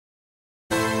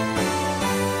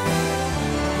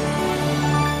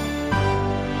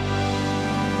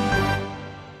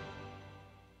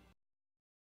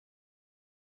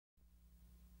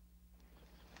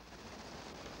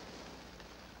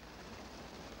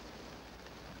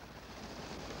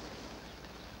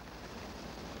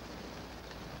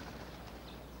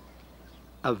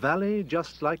A valley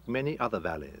just like many other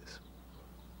valleys.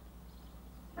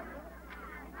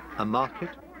 A market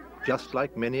just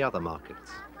like many other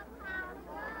markets.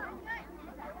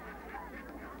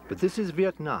 But this is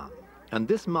Vietnam, and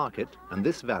this market and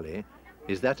this valley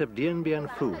is that of Dien Bien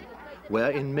Phu, where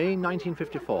in May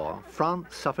 1954,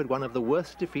 France suffered one of the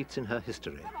worst defeats in her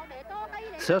history.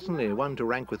 Certainly one to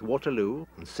rank with Waterloo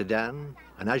and Sedan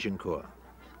and Agincourt.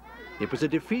 It was a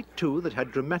defeat, too, that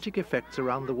had dramatic effects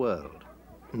around the world,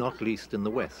 not least in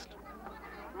the West.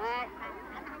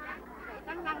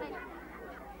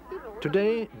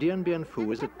 Today, Dien Bien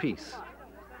Phu is at peace,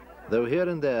 though here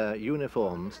and there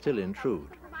uniforms still intrude.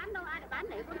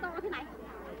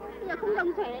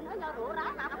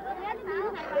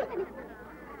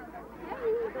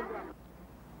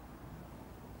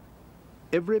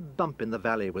 Every bump in the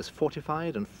valley was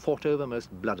fortified and fought over most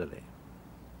bloodily.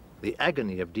 The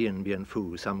agony of Dien Bien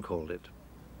Phu, some called it.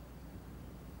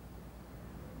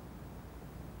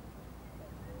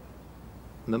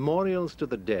 Memorials to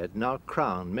the dead now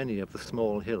crown many of the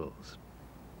small hills.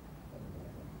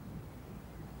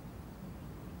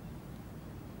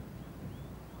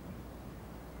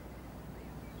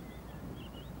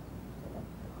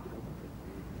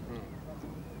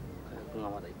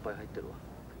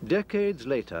 Decades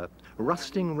later,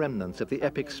 rusting remnants of the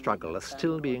epic struggle are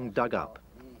still being dug up.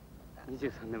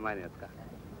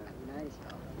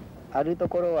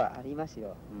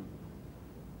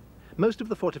 Most of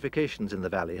the fortifications in the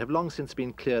valley have long since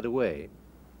been cleared away,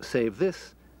 save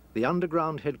this, the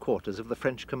underground headquarters of the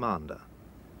French commander,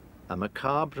 a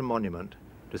macabre monument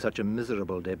to such a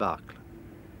miserable debacle.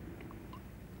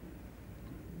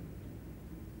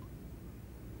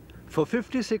 For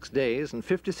 56 days and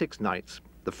 56 nights,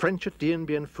 the French at Dien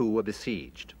Bien Phu were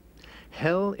besieged.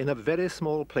 Hell in a very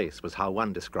small place was how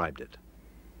one described it.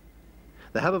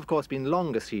 There have, of course, been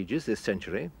longer sieges this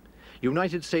century.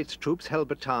 United States troops held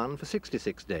Bataan for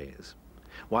 66 days,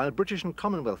 while British and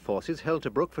Commonwealth forces held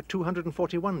Tobruk for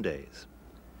 241 days.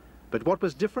 But what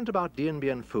was different about Dien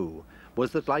Bien Phu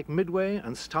was that, like Midway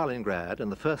and Stalingrad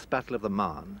and the First Battle of the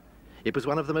Marne, it was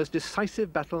one of the most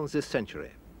decisive battles this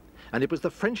century. And it was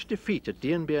the French defeat at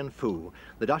Dien Bien Phu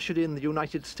that ushered in the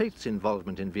United States'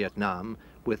 involvement in Vietnam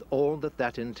with all that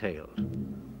that entailed.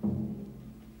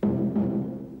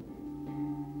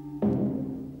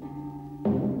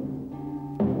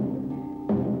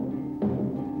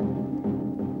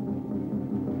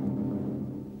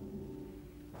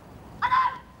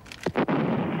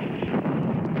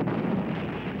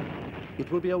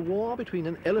 It will be a war between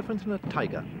an elephant and a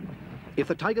tiger. If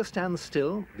the tiger stands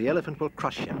still, the elephant will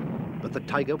crush him, but the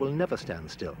tiger will never stand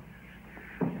still.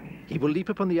 He will leap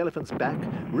upon the elephant's back,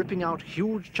 ripping out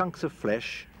huge chunks of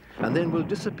flesh, and then will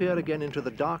disappear again into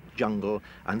the dark jungle,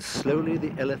 and slowly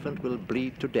the elephant will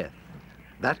bleed to death.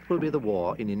 That will be the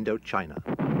war in Indochina.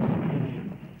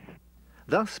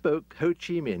 Thus spoke Ho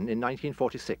Chi Minh in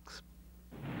 1946.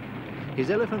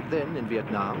 His elephant then in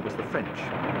Vietnam was the French,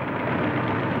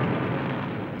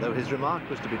 though his remark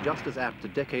was to be just as apt a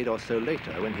decade or so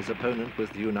later when his opponent was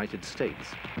the United States.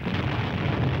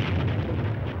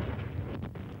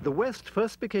 The West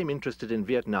first became interested in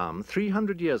Vietnam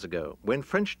 300 years ago when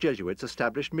French Jesuits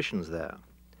established missions there.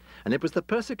 And it was the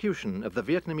persecution of the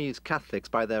Vietnamese Catholics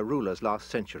by their rulers last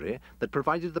century that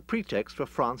provided the pretext for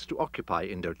France to occupy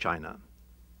Indochina.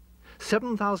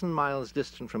 7,000 miles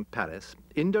distant from Paris,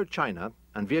 Indochina,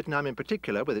 and Vietnam in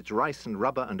particular with its rice and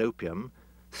rubber and opium,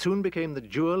 soon became the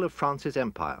jewel of France's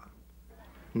empire.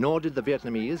 Nor did the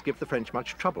Vietnamese give the French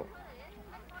much trouble.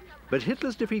 But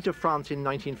Hitler's defeat of France in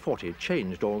 1940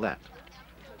 changed all that.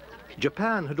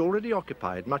 Japan had already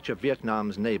occupied much of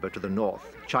Vietnam's neighbor to the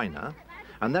north, China,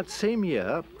 and that same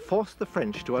year forced the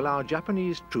French to allow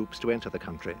Japanese troops to enter the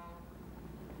country.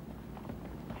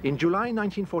 In July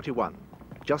 1941,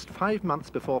 just 5 months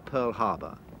before Pearl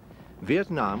Harbor,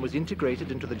 Vietnam was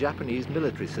integrated into the Japanese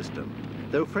military system,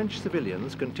 though French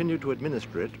civilians continued to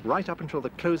administer it right up until the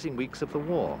closing weeks of the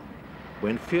war,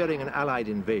 when, fearing an Allied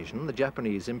invasion, the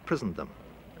Japanese imprisoned them.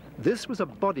 This was a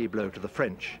body blow to the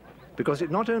French, because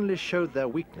it not only showed their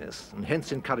weakness and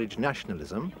hence encouraged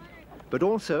nationalism, but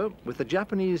also, with the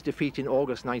Japanese defeat in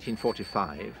August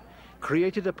 1945,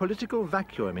 created a political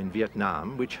vacuum in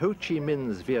Vietnam which Ho Chi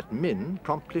Minh's Viet Minh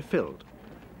promptly filled.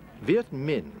 Viet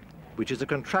Minh, which is a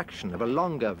contraction of a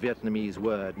longer Vietnamese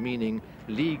word meaning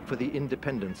League for the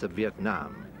Independence of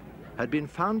Vietnam, had been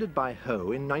founded by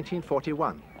Ho in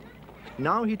 1941.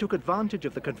 Now he took advantage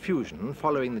of the confusion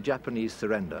following the Japanese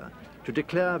surrender to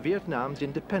declare Vietnam's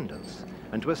independence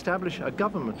and to establish a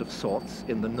government of sorts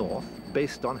in the north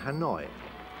based on Hanoi.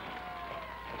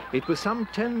 It was some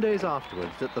 10 days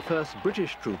afterwards that the first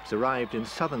British troops arrived in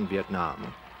southern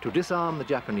Vietnam to disarm the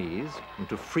Japanese and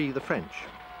to free the French.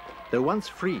 Though once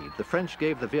freed, the French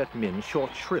gave the Viet Minh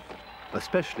short shrift,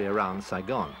 especially around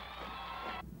Saigon.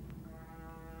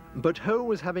 But Ho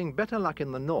was having better luck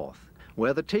in the north,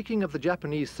 where the taking of the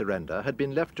Japanese surrender had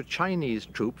been left to Chinese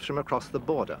troops from across the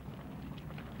border.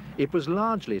 It was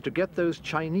largely to get those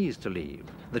Chinese to leave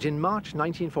that in March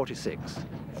 1946,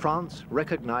 France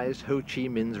recognized Ho Chi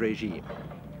Minh's regime.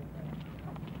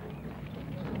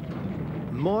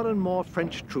 More and more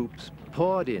French troops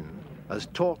poured in as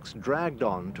talks dragged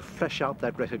on to flesh out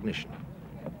that recognition.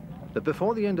 But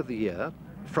before the end of the year,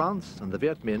 France and the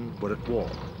Viet Minh were at war.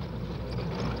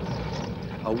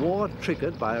 A war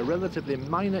triggered by a relatively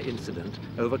minor incident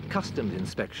over customs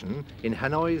inspection in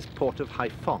Hanoi's port of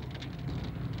Haiphong.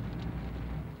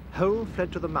 Ho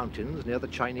fled to the mountains near the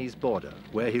Chinese border,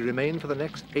 where he remained for the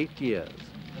next 8 years.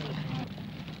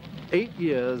 8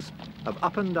 years of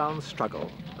up and down struggle,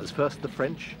 as first the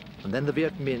French and then the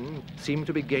Viet Minh seemed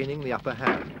to be gaining the upper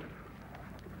hand.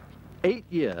 8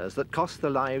 years that cost the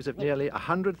lives of nearly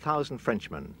 100,000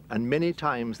 Frenchmen and many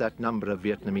times that number of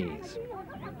Vietnamese.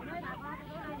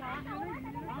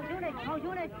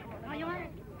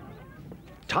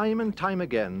 Time and time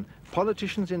again,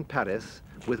 politicians in Paris,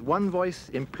 with one voice,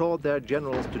 implored their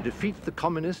generals to defeat the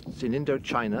communists in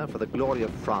Indochina for the glory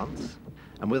of France,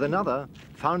 and with another,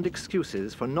 found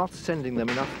excuses for not sending them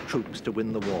enough troops to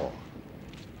win the war.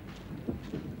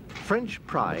 French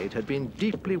pride had been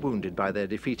deeply wounded by their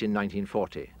defeat in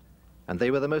 1940, and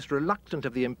they were the most reluctant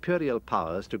of the imperial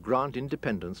powers to grant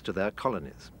independence to their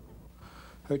colonies.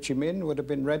 Ho Chi Minh would have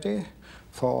been ready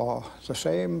for the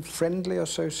same friendly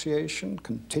association,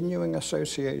 continuing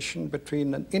association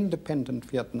between an independent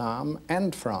Vietnam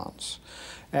and France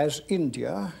as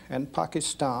India and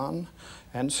Pakistan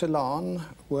and Ceylon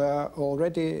were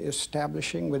already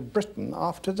establishing with Britain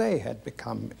after they had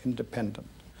become independent.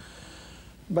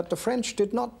 But the French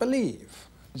did not believe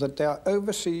that their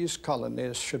overseas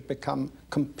colonies should become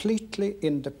completely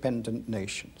independent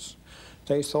nations.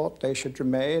 They thought they should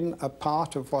remain a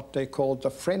part of what they called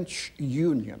the French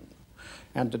Union,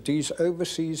 and that these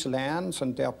overseas lands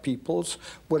and their peoples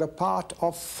were a part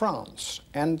of France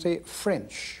and the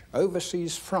French,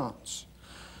 overseas France.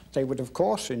 They would, of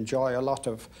course, enjoy a lot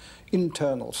of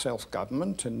internal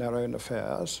self-government in their own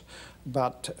affairs,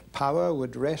 but power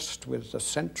would rest with the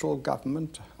central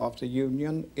government of the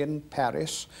Union in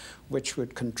Paris, which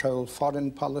would control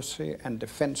foreign policy and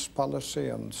defense policy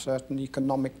and certain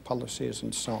economic policies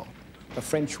and so on. The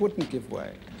French wouldn't give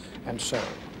way, and so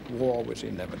war was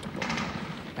inevitable.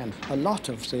 And a lot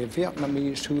of the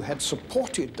Vietnamese who had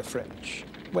supported the French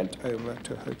went over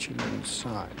to Ho Chi Minh's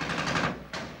side.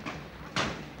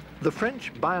 The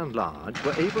French, by and large,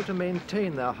 were able to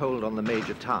maintain their hold on the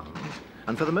major towns,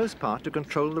 and for the most part to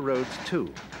control the roads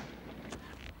too.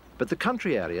 But the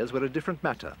country areas were a different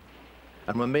matter,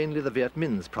 and were mainly the Viet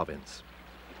Minh's province.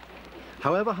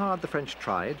 However hard the French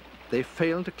tried, they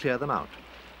failed to clear them out.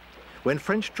 When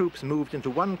French troops moved into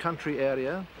one country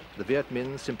area, the Viet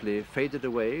Minh simply faded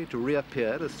away to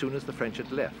reappear as soon as the French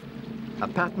had left, a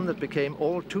pattern that became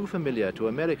all too familiar to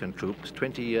American troops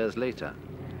 20 years later.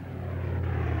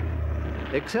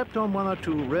 Except on one or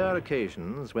two rare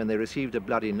occasions when they received a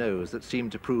bloody nose that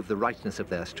seemed to prove the rightness of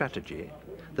their strategy,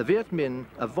 the Viet Minh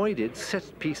avoided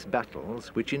set-piece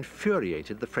battles which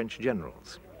infuriated the French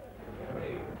generals.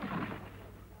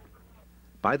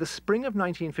 By the spring of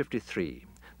 1953,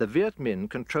 the Viet Minh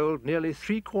controlled nearly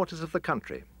 3/4 of the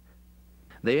country.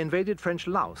 They invaded French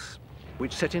Laos,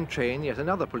 which set in train yet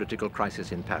another political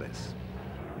crisis in Paris.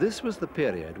 This was the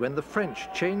period when the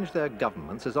French changed their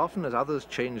governments as often as others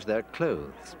changed their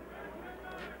clothes.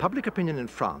 Public opinion in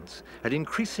France had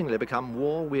increasingly become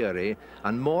war-weary,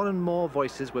 and more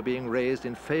voices were being raised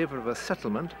in favor of a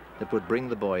settlement that would bring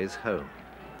the boys home.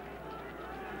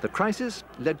 The crisis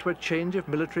led to a change of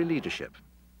military leadership.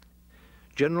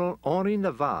 General Henri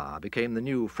Navarre became the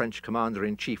new French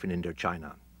commander-in-chief in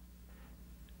Indochina.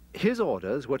 His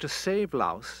orders were to save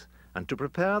Laos and to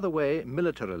prepare the way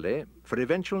militarily for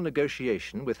eventual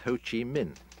negotiation with Ho Chi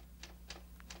Minh.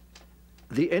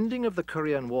 The ending of the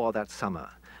Korean War that summer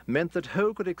meant that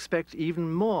Ho could expect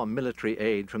even more military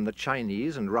aid from the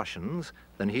Chinese and Russians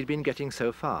than he'd been getting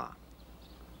so far.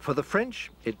 For the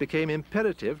French, it became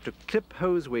imperative to clip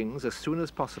Ho's wings as soon as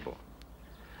possible.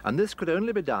 And this could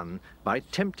only be done by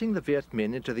tempting the Viet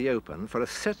Minh into the open for a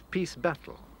set-piece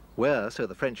battle, where, so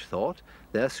the French thought,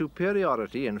 their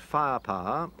superiority in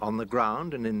firepower on the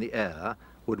ground and in the air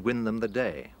would win them the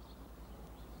day.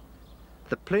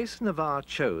 The place Navarre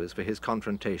chose for his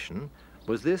confrontation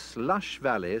was this lush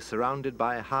valley surrounded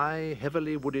by high,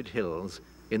 heavily wooded hills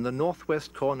in the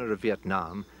northwest corner of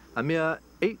Vietnam, a mere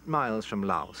 8 miles from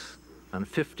Laos and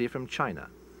 50 from China.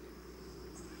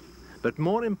 But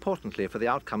more importantly for the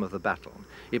outcome of the battle,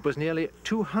 it was nearly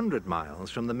 200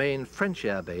 miles from the main French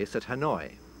air base at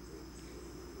Hanoi.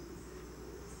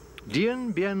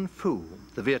 Dien Phu,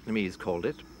 the Vietnamese called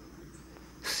it.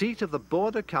 Seat of the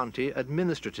Border County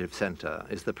Administrative Center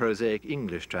is the prosaic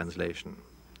English translation.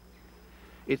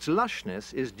 Its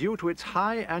lushness is due to its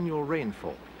high annual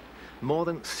rainfall. More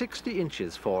than 60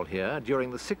 inches fall here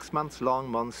during the 6 months long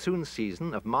monsoon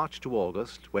season of March to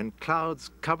August, when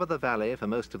clouds cover the valley for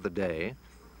most of the day,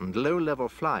 and low-level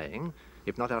flying,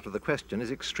 if not out of the question, is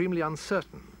extremely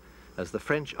uncertain, as the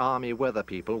French Army weather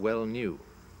people well knew.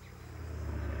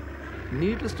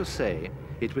 Needless to say,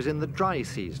 it was in the dry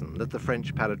season that the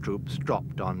French paratroops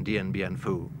dropped on Dien Bien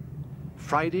Phu.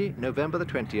 Friday, November the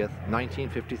 20th,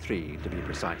 1953, to be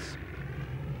precise.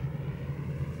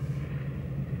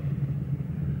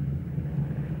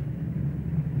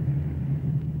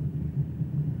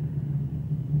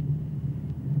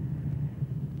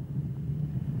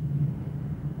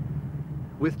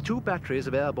 With 2 batteries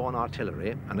of airborne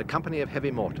artillery and a company of heavy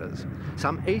mortars,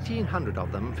 some 1,800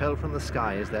 of them fell from the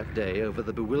skies that day over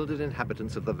the bewildered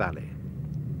inhabitants of the valley.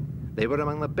 They were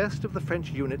among the best of the French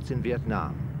units in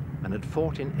Vietnam and had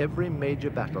fought in every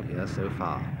major battle here so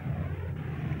far.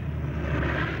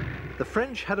 The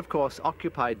French had, of course,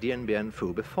 occupied Dien Bien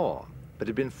Phu before, but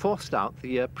had been forced out the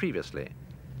year previously.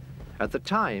 At the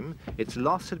time, its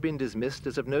loss had been dismissed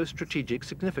as of no strategic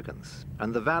significance,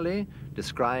 and the valley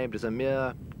described as a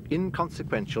mere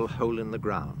inconsequential hole in the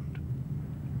ground.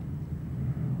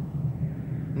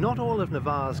 Not all of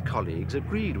Navarre's colleagues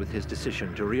agreed with his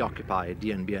decision to reoccupy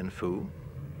Dien Bien Phu,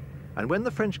 and when the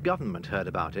French government heard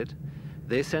about it,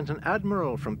 they sent an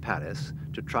admiral from Paris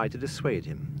to try to dissuade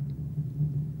him.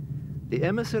 The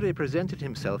emissary presented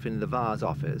himself in Navarre's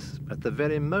office at the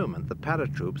very moment the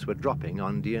paratroops were dropping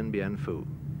on Dien Bien Phu.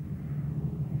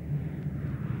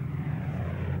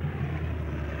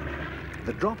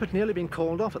 The drop had nearly been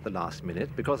called off at the last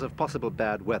minute because of possible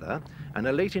bad weather and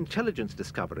a late intelligence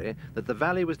discovery that the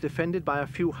valley was defended by a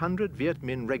few hundred Viet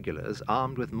Minh regulars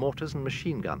armed with mortars and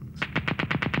machine guns.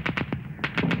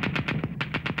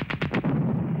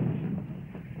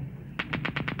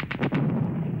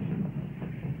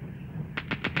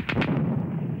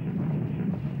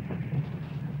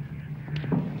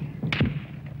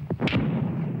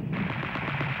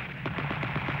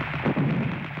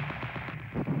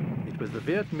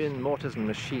 The Viet Minh mortars and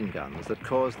machine guns that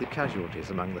caused the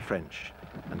casualties among the French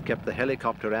and kept the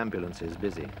helicopter ambulances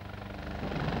busy.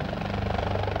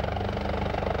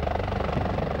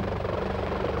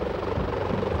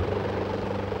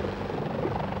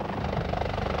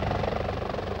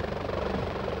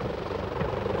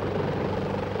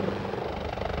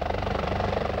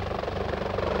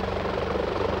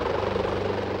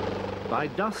 By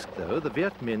dusk, though, the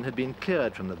Viet Minh had been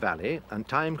cleared from the valley and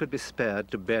time could be spared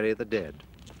to bury the dead.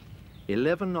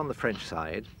 11 on the French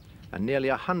side and nearly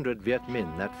 100 Viet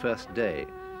Minh that first day,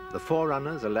 the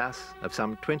forerunners, alas, of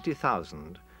some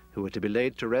 20,000 who were to be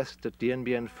laid to rest at Dien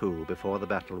Bien Phu before the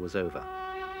battle was over.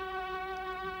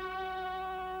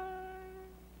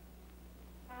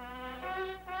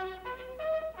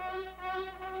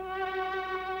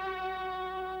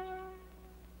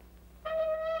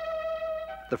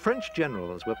 The French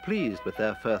generals were pleased with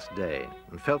their first day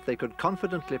and felt they could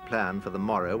confidently plan for the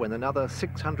morrow when another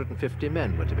 650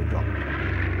 men were to be dropped.